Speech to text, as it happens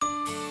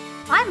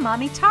I'm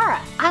Mommy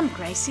Tara. I'm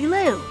Gracie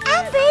Lou.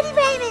 I'm Brady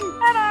Raymond.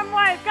 And I'm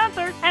Wyatt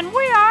Gunther. And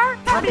we are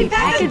Puppy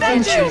Pack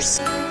Adventures.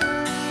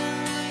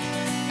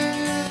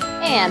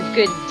 And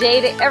good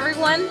day to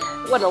everyone.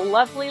 What a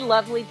lovely,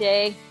 lovely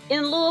day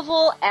in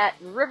Louisville at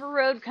River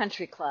Road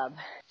Country Club.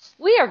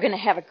 We are going to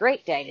have a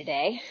great day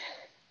today,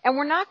 and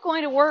we're not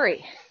going to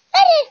worry.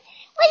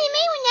 What do you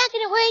mean we're not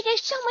going to worry?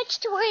 There's so much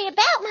to worry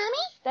about,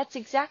 Mommy. That's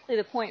exactly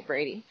the point,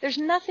 Brady. There's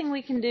nothing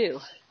we can do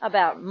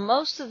about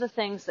most of the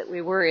things that we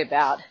worry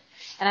about.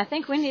 And I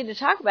think we need to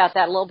talk about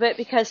that a little bit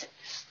because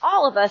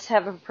all of us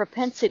have a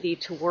propensity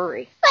to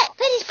worry. What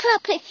is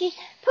propensity?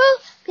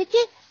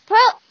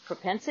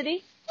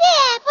 Propensity?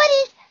 Yeah, what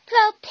is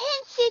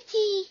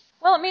propensity?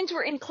 Well, it means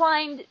we're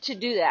inclined to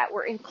do that.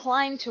 We're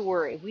inclined to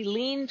worry. We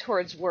lean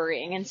towards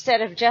worrying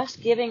instead of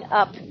just giving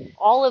up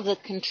all of the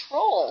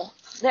control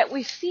that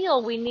we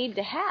feel we need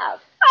to have.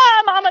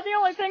 Mama, the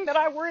only thing that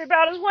I worry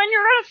about is when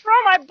you're going to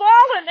throw my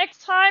ball in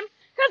next time,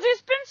 because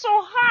it's been so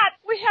hot,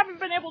 we haven't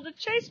been able to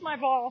chase my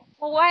ball.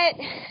 Well, Wyatt,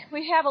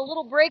 we have a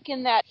little break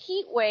in that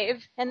heat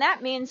wave, and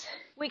that means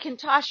we can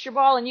toss your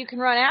ball and you can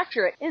run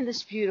after it in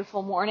this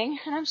beautiful morning.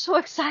 And I'm so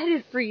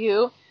excited for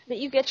you that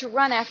you get to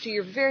run after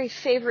your very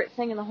favorite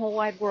thing in the whole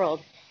wide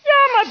world.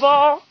 Yeah, my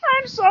ball.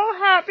 I'm so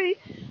happy.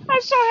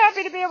 I'm so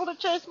happy to be able to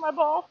chase my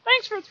ball.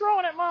 Thanks for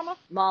throwing it, Mama.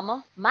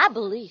 Mama, my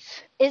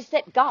belief is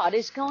that God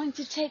is going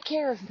to take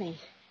care of me.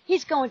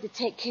 He's going to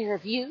take care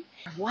of you,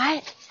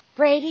 Wyatt,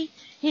 Brady.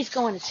 He's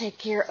going to take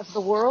care of the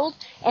world,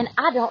 and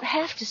I don't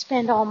have to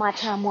spend all my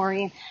time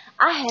worrying.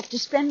 I have to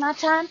spend my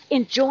time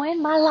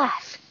enjoying my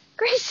life.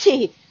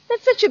 Gracie,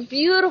 that's such a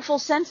beautiful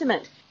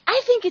sentiment.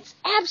 I think it's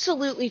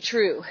absolutely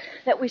true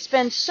that we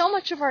spend so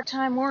much of our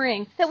time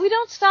worrying that we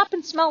don't stop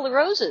and smell the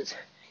roses.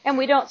 And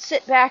we don't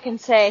sit back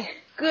and say,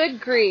 good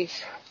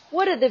grief,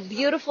 what are the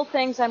beautiful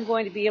things I'm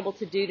going to be able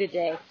to do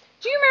today?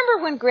 Do you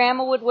remember when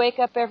Grandma would wake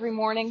up every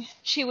morning?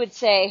 She would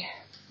say,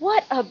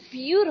 what a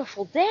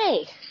beautiful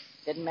day.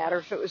 Didn't matter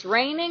if it was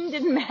raining,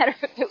 didn't matter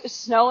if it was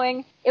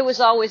snowing. It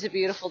was always a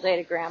beautiful day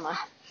to Grandma.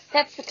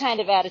 That's the kind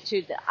of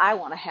attitude that I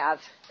want to have.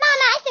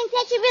 Mama, I think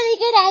that's a really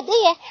good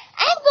idea.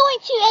 I'm going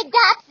to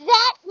adopt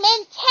that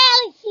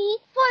mentality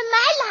for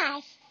my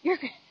life. You're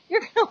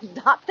going to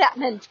adopt that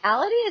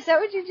mentality? Is that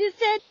what you just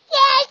said?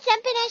 Yeah, it's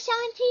something I saw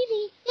on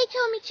TV. They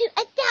told me to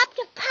adopt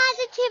a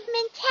positive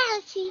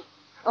mentality.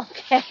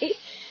 Okay.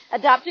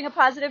 Adopting a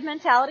positive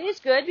mentality is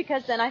good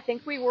because then I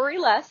think we worry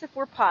less if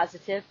we're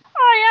positive.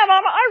 Oh, yeah,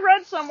 Mama, I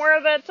read somewhere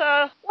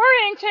that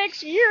worrying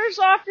takes years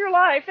off your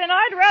life, and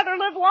I'd rather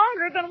live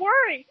longer than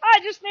worry.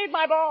 I just need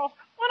my ball.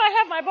 When I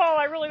have my ball,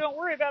 I really don't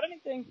worry about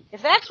anything.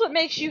 If that's what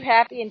makes you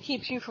happy and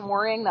keeps you from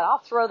worrying, then I'll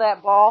throw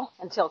that ball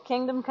until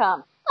kingdom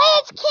come.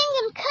 Where's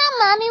kingdom come,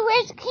 Mommy?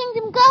 Where's the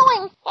kingdom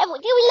going?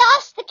 Do we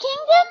lost the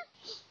kingdom?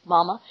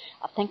 Mama,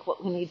 I think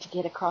what we need to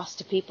get across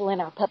to people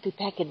in our Puppy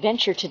Pack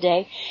adventure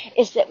today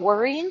is that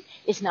worrying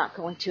is not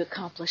going to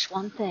accomplish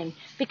one thing.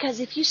 Because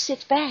if you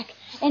sit back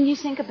and you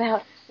think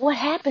about what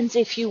happens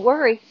if you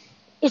worry,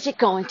 is it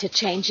going to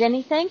change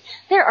anything?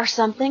 There are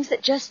some things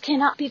that just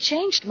cannot be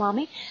changed,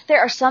 Mommy. There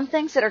are some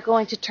things that are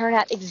going to turn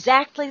out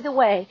exactly the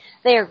way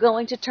they are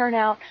going to turn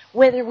out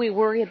whether we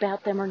worry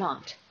about them or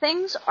not.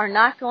 Things are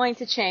not going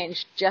to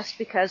change just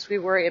because we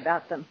worry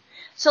about them.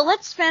 So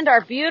let's spend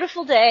our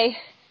beautiful day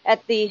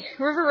at the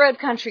River Road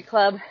Country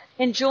Club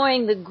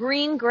enjoying the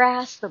green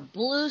grass, the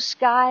blue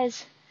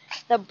skies,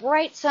 the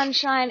bright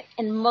sunshine,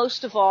 and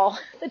most of all,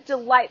 the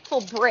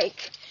delightful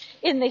break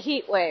in the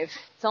heat wave.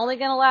 It's only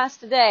going to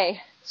last a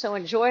day. So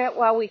enjoy it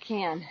while we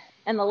can.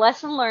 And the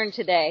lesson learned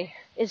today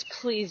is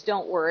please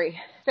don't worry.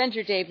 Spend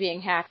your day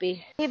being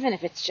happy, even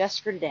if it's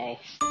just for today.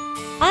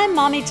 I'm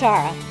Mommy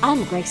Tara.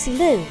 I'm Gracie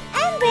Lou.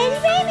 I'm Brady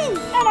Raymond.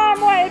 And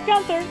I'm Wyatt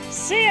Gunther.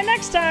 See you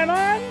next time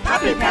on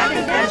Puppy Pack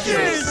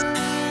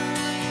Adventures.